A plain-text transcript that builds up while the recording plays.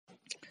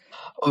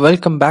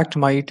Welcome back to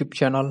my YouTube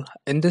channel.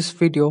 In this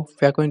video,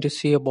 we are going to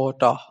see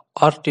about a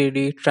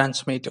RTD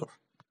transmitter.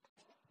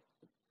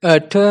 A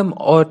term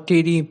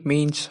RTD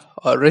means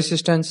a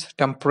resistance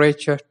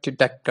temperature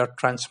detector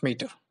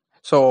transmitter.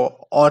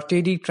 So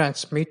RTD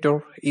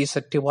transmitter is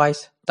a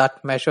device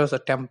that measures the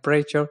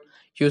temperature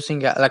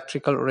using an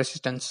electrical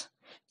resistance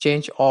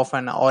change of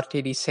an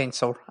RTD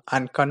sensor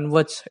and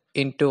converts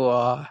into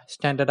a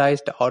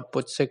standardized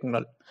output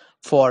signal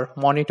for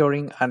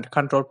monitoring and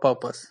control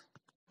purpose.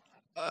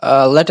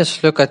 Let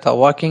us look at the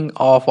working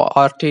of a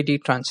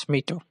RTD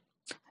transmitter.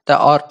 The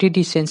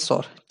RTD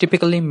sensor,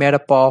 typically made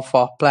up of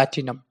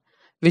platinum,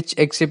 which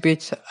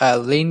exhibits a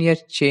linear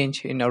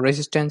change in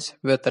resistance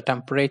with the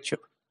temperature.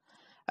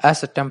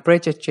 As the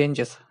temperature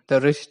changes, the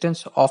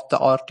resistance of the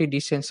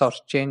RTD sensor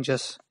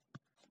changes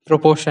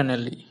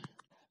proportionally.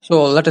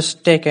 So let us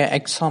take an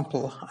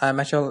example. I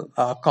measure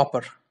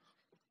copper,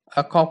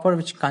 a copper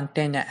which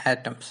contains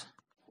atoms,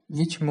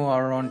 which move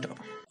around.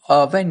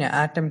 When an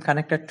atom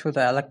connected to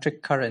the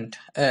electric current,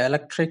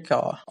 electron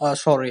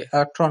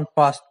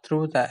passed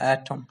through the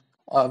atom,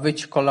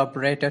 which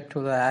collaborated to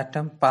the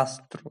atom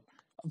passed through.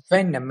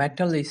 When a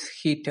metal is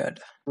heated,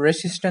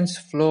 resistance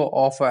flow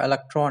of an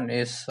electron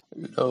is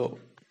low.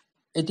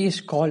 It is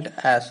called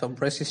as a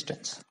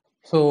resistance.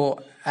 So,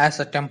 as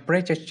the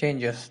temperature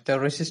changes, the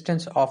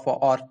resistance of a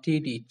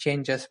RTD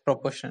changes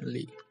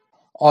proportionally,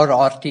 or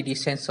RTD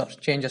sensor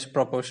changes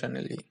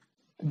proportionally.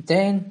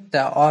 Then the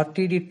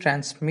Rtd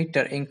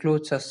transmitter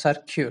includes a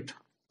circuit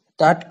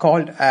that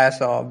called as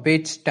a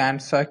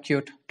bit-stand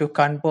circuit to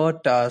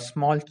convert a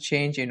small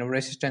change in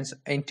resistance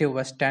into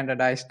a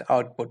standardized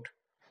output.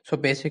 So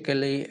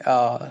basically,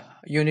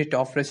 unit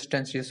of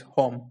resistance is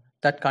ohm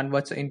that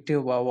converts into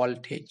a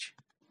voltage.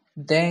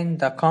 Then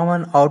the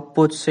common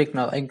output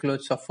signal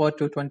includes a 4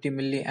 to 20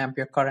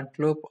 milliampere current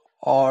loop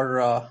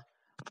or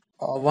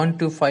 1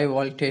 to 5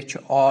 voltage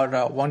or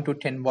 1 to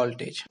 10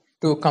 voltage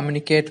to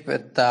communicate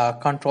with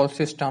control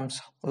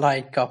systems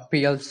like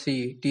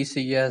PLC,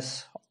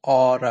 DCS,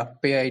 or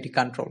PID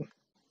control.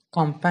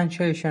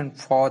 Compensation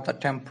for the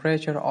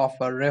temperature of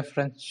a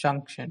reference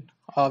junction,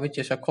 which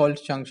is a cold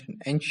junction,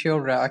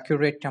 ensure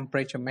accurate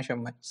temperature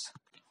measurements.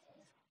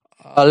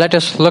 Let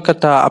us look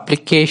at the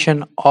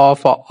application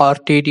of a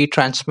RTD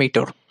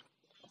transmitter.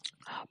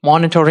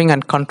 Monitoring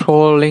and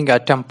controlling a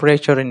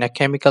temperature in a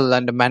chemical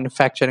and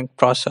manufacturing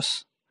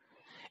process.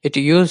 It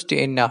is used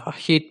in a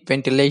heat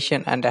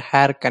ventilation and a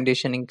air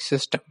conditioning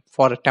system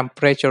for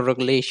temperature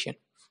regulation.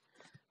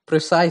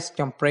 Precise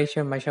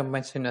temperature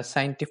measurements in a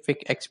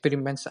scientific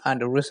experiments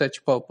and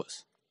research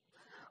purpose.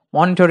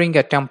 Monitoring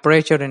a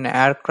temperature in an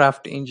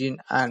aircraft engine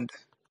and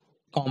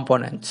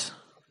components.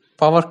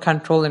 Power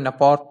control in a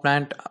power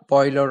plant,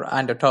 boiler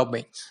and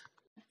turbines.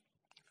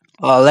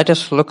 Let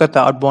us look at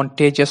the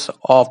advantages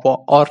of a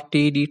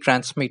RTD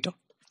transmitter.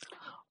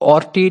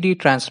 Rtd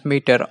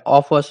transmitter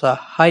offers a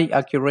high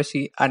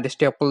accuracy and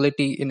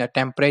stability in a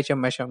temperature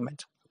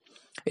measurement.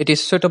 It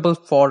is suitable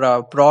for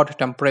a broad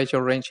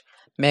temperature range,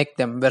 make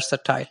them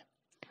versatile.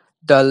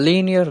 The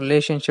linear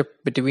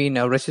relationship between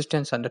a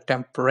resistance and a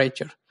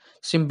temperature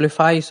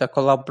simplifies a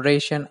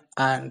collaboration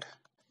and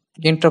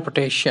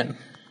interpretation.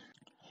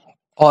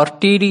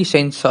 RTD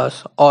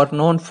sensors are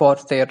known for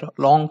their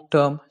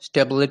long-term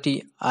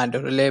stability and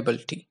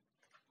reliability.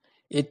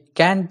 It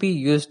can be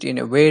used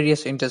in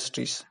various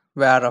industries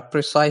where a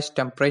precise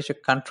temperature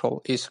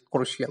control is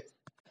crucial.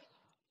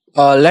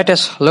 Let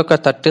us look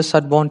at the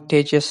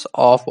disadvantages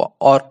of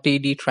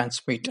RTD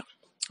transmitter.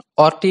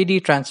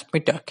 RTD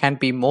transmitter can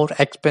be more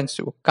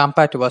expensive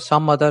compared to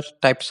some other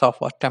types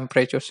of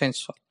temperature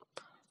sensor.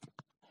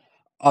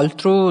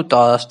 Although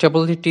the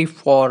stability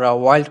for a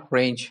wide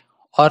range,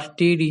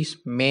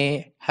 RTDs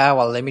may have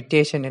a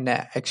limitation in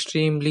an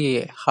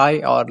extremely high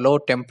or low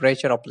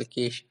temperature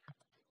application.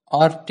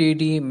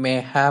 RTD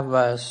may have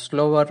a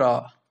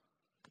slower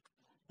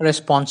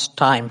response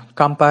time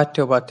compared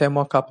to a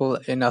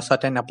thermocouple in a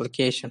certain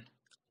application.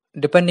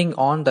 Depending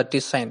on the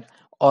design,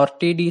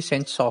 RTD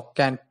sensor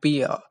can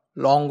be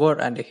longer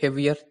and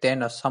heavier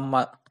than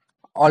some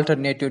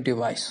alternative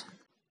device.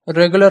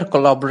 Regular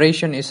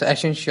collaboration is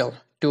essential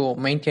to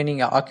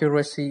maintaining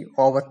accuracy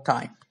over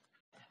time.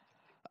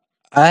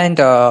 And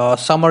a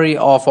summary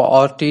of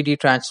RTD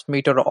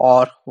transmitter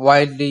are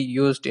widely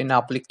used in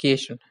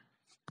application,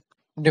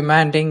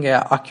 demanding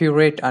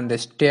accurate and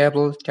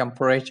stable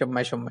temperature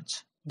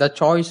measurements. The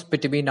choice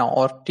between an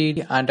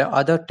RTD and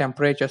other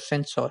temperature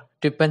sensor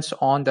depends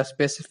on the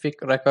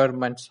specific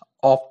requirements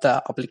of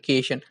the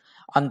application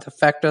and the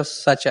factors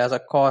such as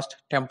cost,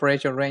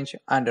 temperature range,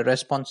 and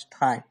response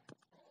time.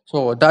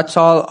 So that's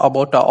all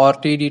about the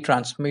RTD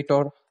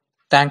transmitter.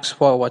 Thanks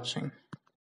for watching.